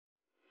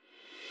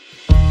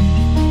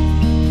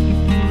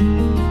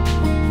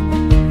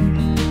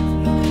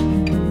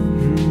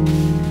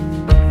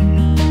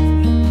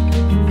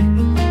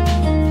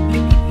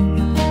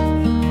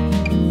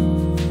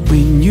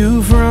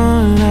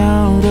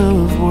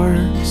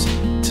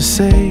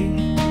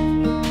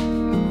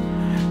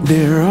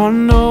There are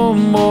no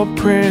more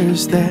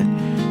prayers that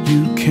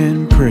you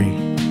can pray.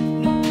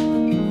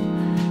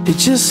 It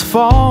just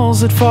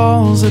falls, it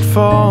falls, it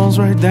falls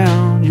right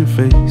down your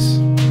face.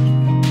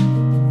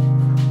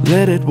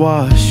 Let it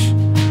wash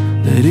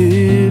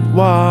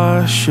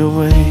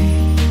away.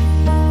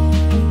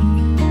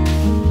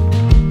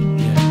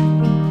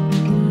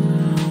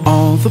 Yeah.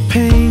 All the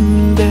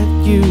pain that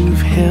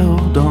you've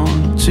held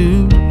on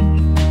to,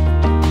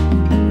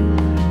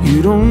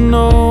 you don't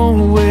know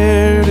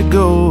where to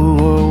go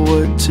or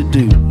what to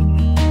do.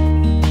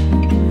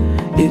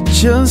 It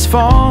just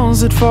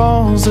falls, it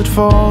falls, it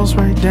falls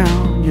right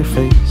down your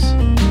face.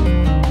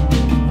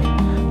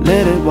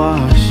 Let it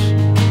wash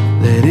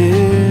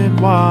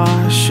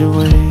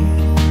away.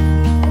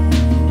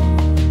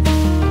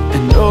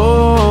 And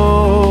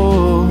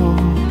oh,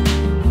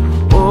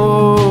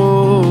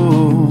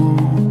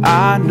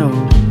 I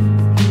know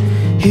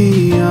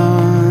He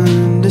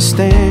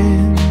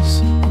understands.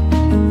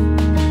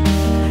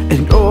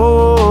 And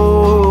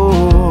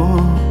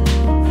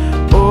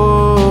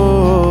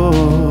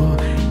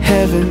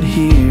heaven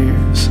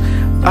hears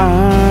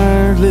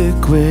our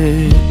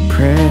liquid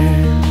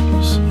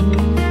prayers.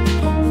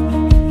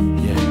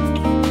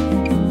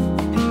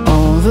 Yeah.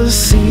 All the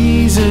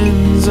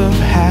seasons of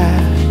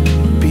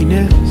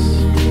happiness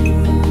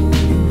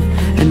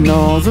and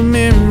all the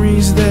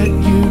memories that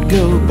you'd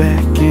go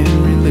back and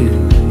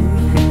relive.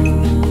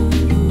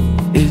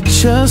 It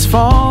just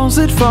falls,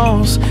 it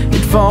falls,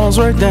 it falls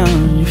right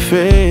down your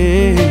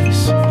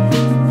face.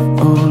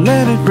 Oh,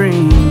 let it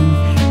bring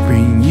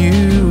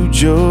you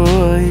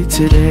joy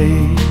today.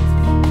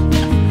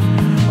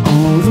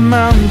 All the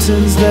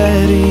mountains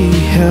that He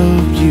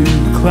helped you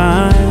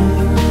climb,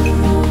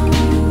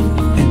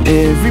 and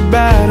every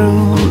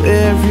battle,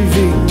 every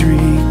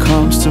victory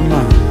comes to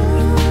mind.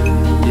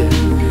 Yeah.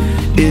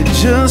 It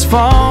just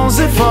falls,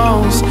 it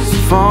falls,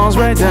 it falls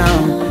right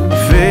down your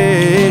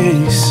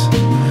face.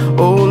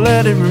 Oh,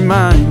 let it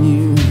remind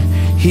you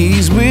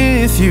He's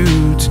with you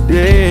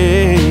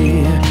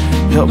today.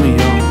 Help me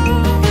on.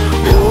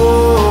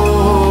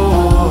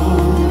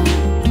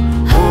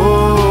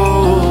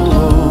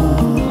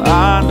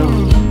 I know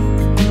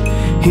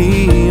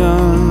He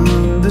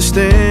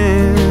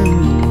understands.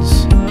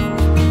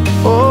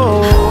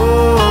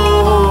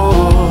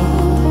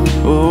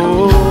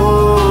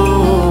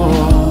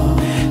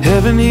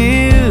 Heaven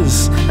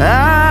hears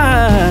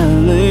our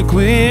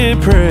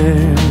liquid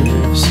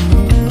prayers.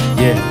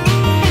 Yeah.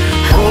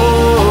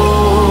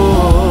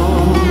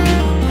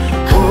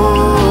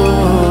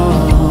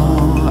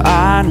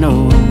 I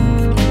know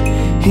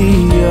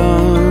He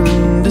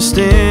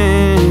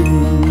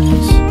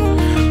understands.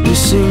 We're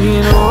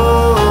singing,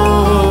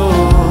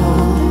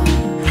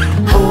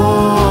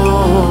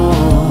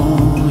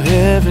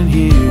 heaven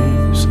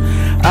hears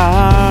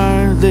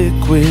our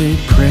liquid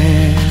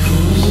prayers.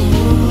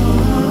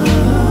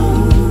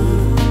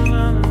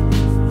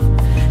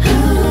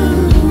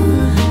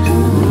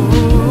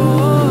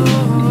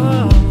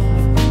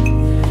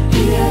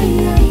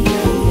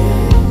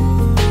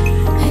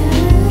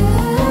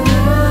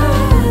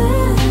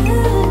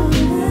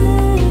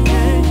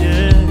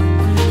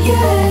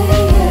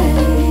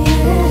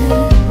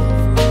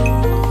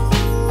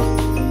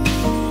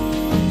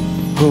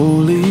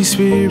 Holy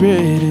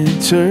Spirit,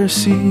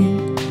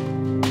 intercede.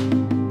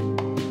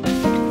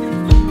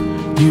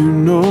 You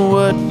know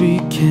what we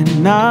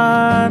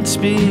cannot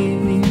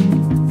speak.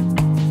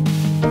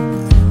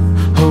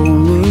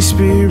 Holy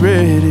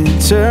Spirit,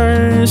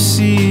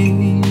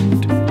 intercede.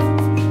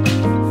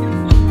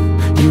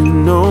 You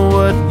know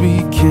what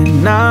we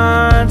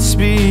cannot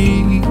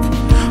speak.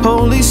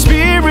 Holy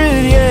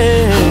Spirit,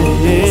 yeah.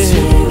 Holy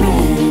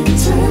Spirit,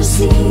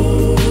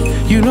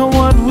 intercede. You know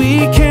what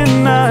we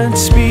cannot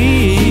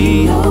speak.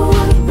 You know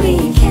what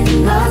we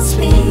cannot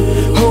speak.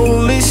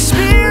 Holy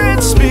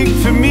Spirit, speak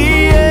for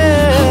me,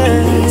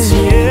 yeah. Holy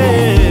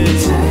Spirit,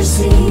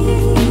 intercede.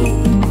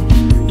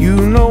 You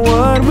know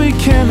what we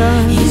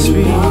cannot speak.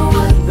 You know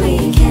what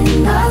we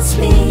cannot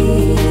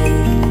speak.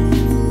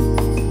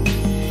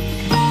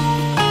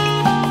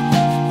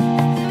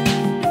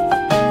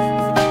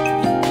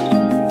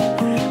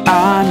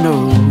 I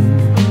know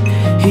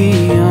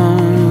He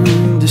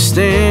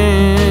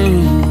understands.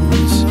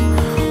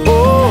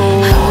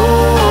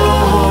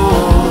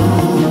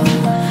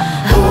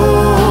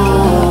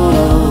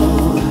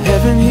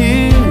 Heaven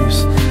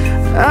hears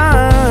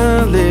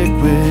our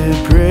liquid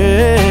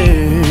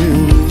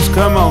prayers.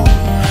 Come on.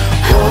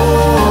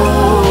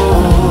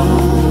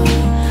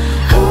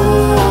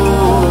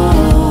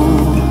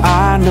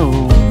 I know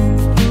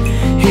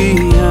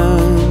He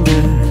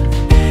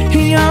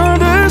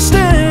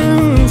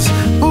understands.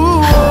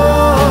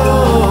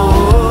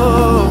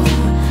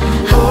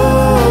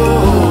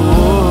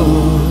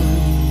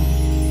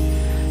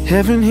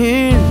 Heaven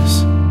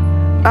hears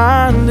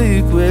our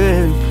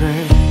liquid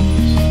prayers.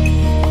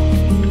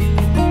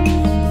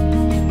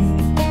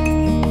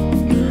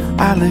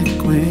 Our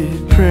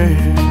liquid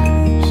prayers.